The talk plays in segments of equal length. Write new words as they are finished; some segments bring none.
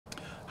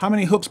How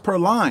many hooks per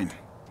line?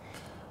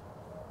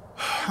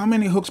 How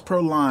many hooks per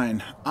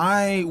line?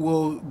 I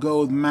will go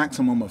with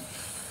maximum of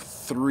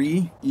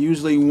 3.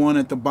 Usually one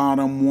at the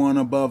bottom, one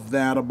above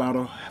that about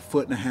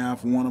 1.5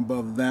 feet, one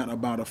above that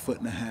about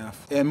 1.5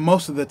 feet. And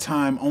most of the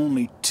time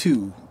only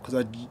 2, because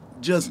I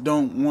just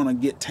don't want to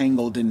get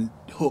tangled and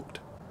hooked.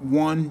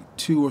 1,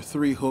 2, or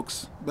 3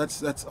 hooks.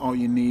 That's all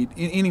you need.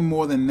 Any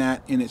more than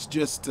that, and it's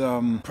just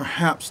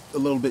perhaps a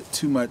little bit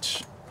too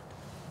much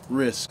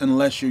risk,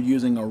 unless you're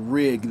using a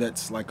rig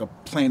that's like a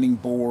planing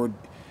board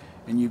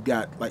and you've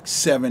got like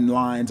 7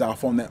 lines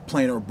off on that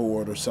planer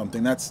board or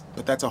something.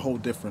 But that's a whole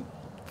different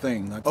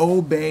thing. Like,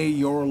 obey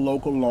your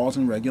local laws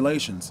and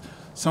regulations.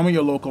 Some of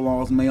your local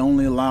laws may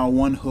only allow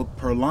 1 hook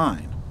per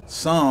line.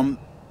 Some,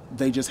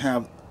 they just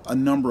have a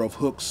number of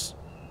hooks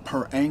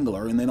per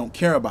angler and they don't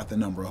care about the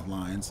number of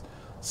lines.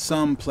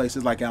 Some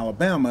places like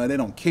Alabama, they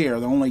don't care.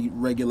 The only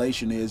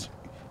regulation is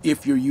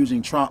if you're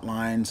using trot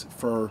lines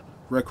for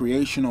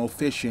recreational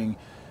fishing,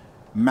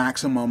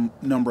 maximum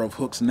number of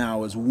hooks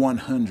now is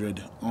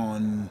 100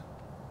 on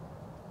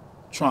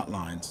trot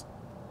lines.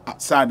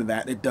 Outside of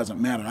that, it doesn't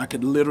matter. I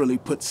could literally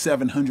put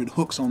 700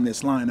 hooks on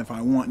this line if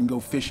I want and go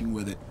fishing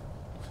with it.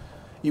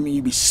 You mean,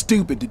 you'd be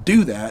stupid to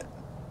do that,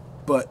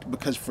 but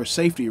because for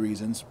safety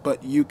reasons,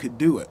 but you could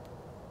do it.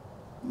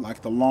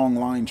 Like the long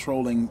line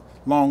trolling,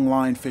 long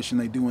line fishing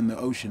they do in the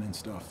ocean and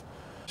stuff.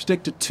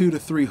 Stick to 2 to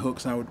 3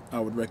 hooks, I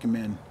would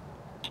recommend.